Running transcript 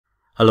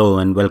Hello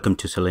and welcome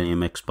to Selenium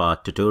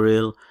XPath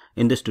tutorial.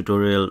 In this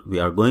tutorial, we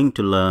are going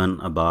to learn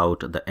about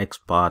the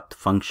XPath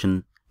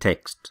function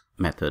text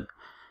method.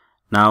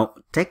 Now,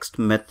 text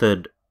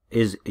method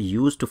is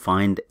used to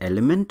find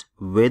element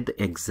with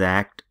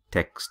exact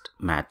text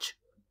match,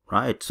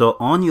 right? So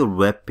on your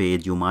web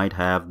page, you might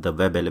have the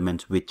web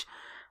elements which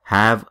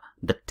have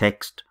the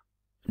text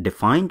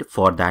defined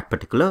for that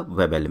particular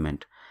web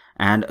element.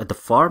 And the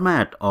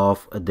format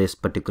of this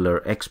particular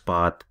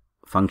XPath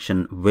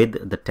function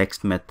with the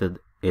text method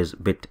is a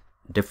bit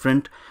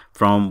different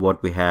from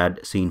what we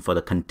had seen for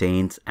the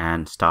contains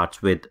and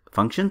starts with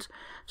functions.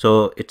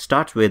 So it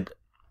starts with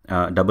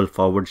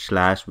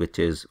 // which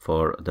is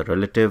for the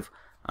relative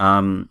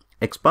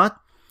XPath,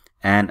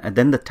 and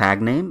then the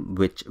tag name,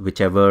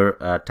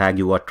 whichever tag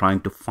you are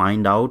trying to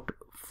find out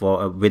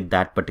for with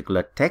that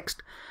particular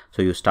text.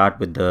 So you start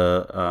with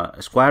the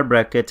square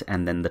brackets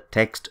and then the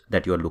text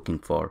that you are looking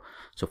for.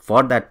 So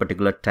for that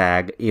particular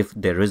tag, if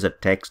there is a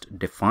text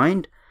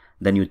defined,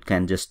 then you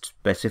can just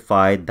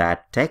specify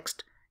that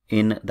text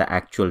in the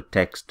actual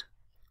text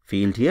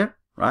field here,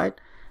 right?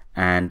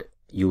 And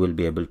you will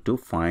be able to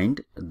find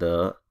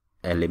the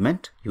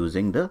element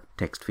using the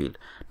text field.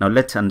 Now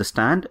let's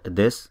understand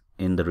this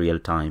in the real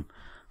time.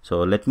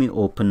 So let me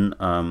open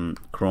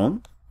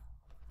Chrome.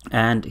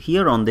 And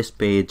here on this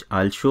page,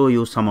 I'll show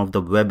you some of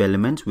the web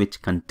elements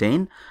which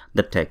contain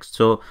the text.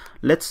 So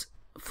let's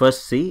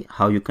first see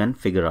how you can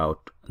figure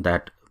out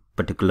that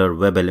particular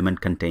web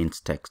element contains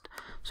text.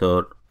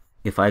 So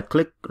if I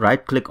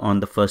right click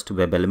on the first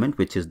web element,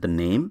 which is the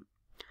name,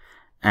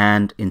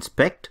 and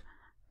inspect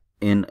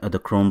in the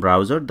Chrome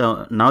browser,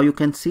 now you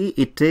can see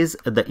it is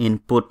the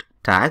input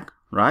tag,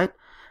 right?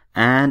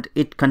 And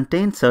it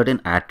contains certain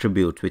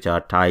attributes which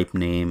are type,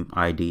 name,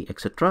 ID,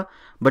 etc.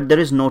 But there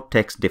is no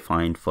text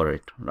defined for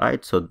it,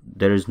 right? So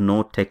there is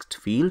no text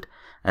field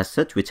as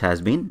such which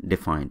has been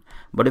defined.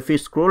 But if we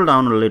scroll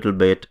down a little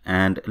bit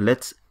and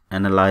let's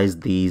analyze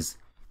these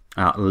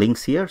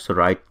links here. So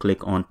right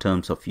click on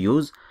terms of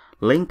use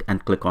link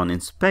and click on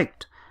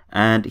inspect.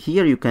 And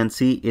here you can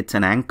see it's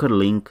an anchor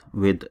link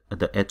with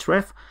the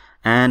href.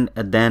 And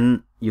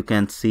then you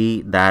can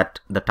see that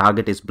the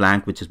target is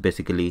blank, which is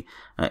basically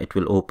it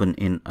will open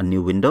in a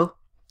new window,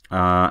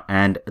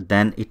 and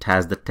then it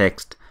has the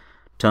text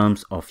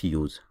terms of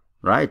use,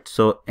 right?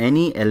 So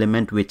any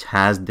element which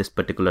has this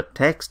particular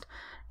text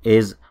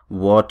is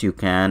what you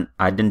can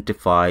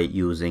identify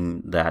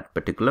using that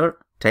particular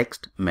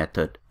text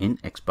method in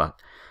XPath.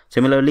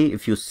 Similarly,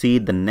 if you see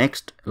the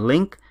next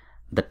link,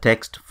 the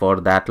text for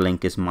that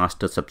link is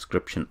master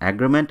subscription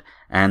agreement,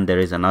 and there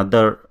is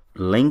another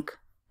link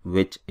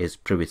which is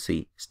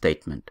privacy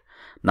statement.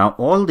 Now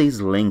all these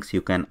links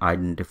you can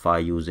identify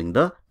using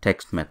the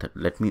text method.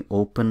 Let me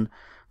open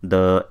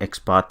the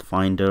XPath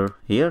finder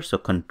here. So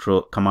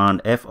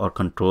Command F or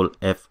Control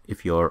F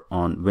if you're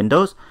on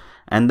Windows,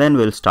 and then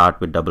we'll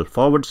start with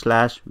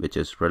 // which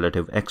is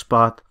relative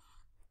XPath,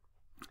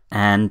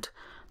 and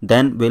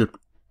then we'll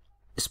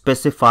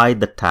specify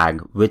the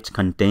tag which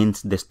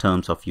contains this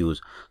terms of use.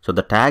 So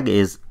the tag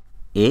is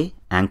a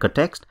anchor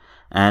text.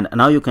 And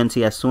now you can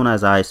see as soon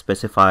as I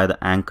specify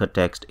the anchor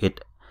text,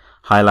 it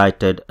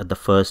highlighted the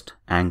first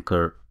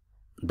anchor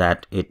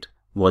that it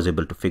was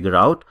able to figure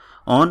out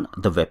on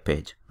the web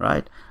page,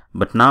 right?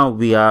 But now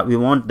we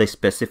want the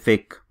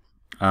specific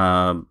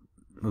web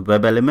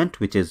element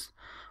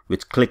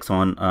which clicks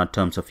on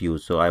terms of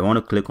use. So I want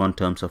to click on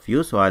terms of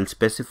use. So I'll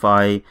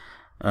specify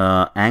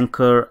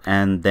anchor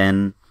and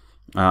then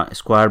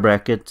square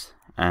brackets,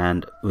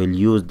 and we'll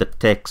use the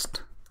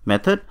text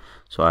method.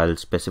 So I'll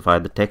specify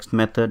the text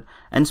method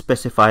and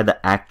specify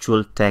the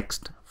actual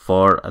text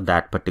for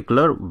that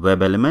particular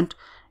web element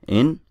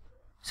in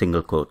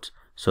single quotes.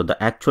 So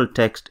the actual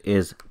text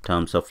is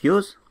terms of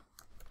use.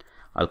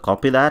 I'll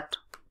copy that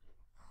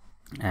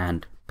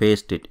and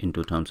paste it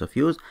into terms of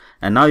use.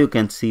 And now you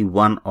can see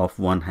 1 of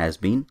 1 has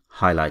been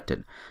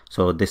highlighted.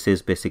 So this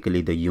is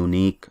basically the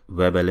unique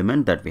web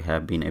element that we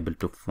have been able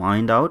to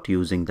find out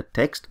using the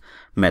text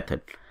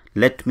method.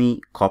 Let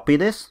me copy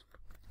this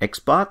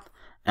XPath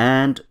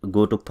and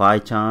go to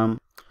PyCharm.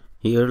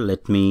 Here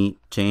let me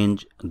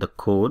change the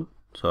code.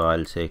 So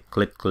I'll say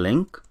click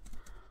link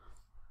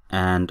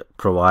and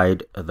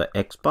provide the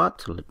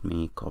XPath. So let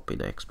me copy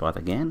the XPath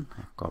again.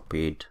 I've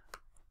copied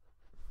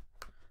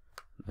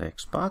the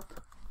XPath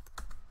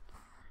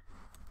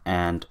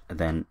and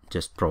then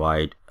just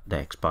provide the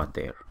XPath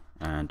there,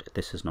 and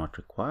this is not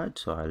required,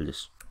 so I'll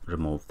just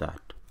remove that.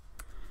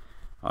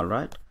 All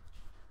right,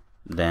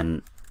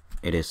 then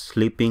it is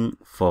sleeping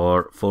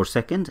for 4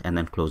 seconds and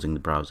then closing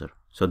the browser.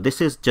 So this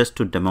is just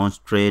to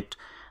demonstrate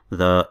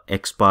the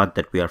XPath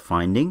that we are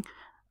finding,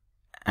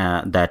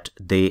 that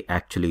they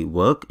actually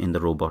work in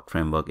the robot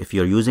framework. If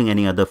you're using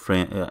any other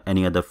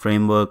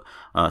framework,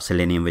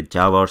 Selenium with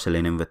Java or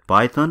Selenium with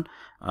Python,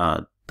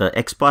 the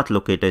XPath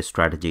locator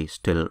strategy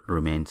still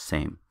remains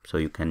same. So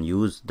you can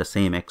use the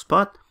same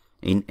XPath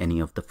in any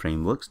of the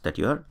frameworks that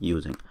you are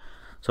using.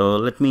 So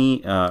let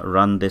me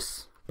run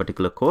this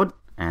particular code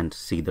and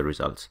see the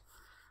results.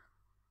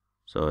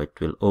 So it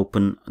will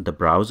open the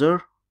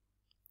browser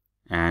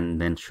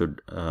and then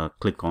should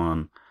click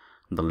on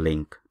the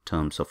link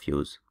terms of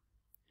use.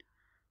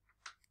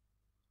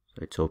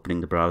 So it's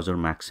opening the browser,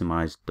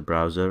 maximize the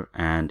browser,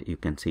 and you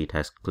can see it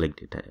has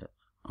clicked it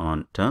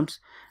on terms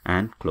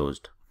and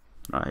closed.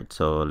 Right,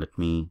 so let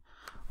me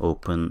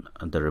open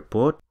the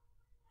report.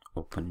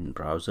 Open in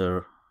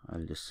browser,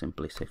 I'll just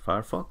simply say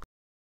Firefox.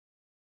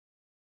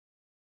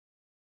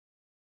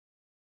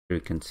 You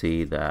can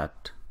see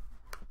that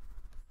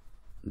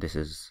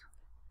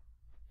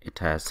it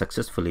has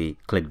successfully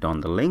clicked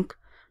on the link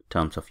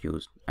terms of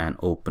use and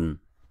open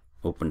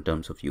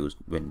terms of use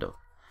window.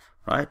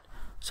 Right,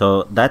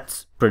 so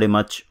that's pretty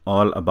much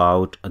all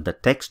about the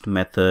text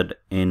method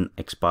in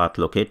XPath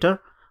Locator.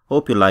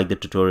 Hope you liked the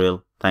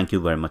tutorial. Thank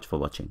you very much for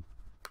watching.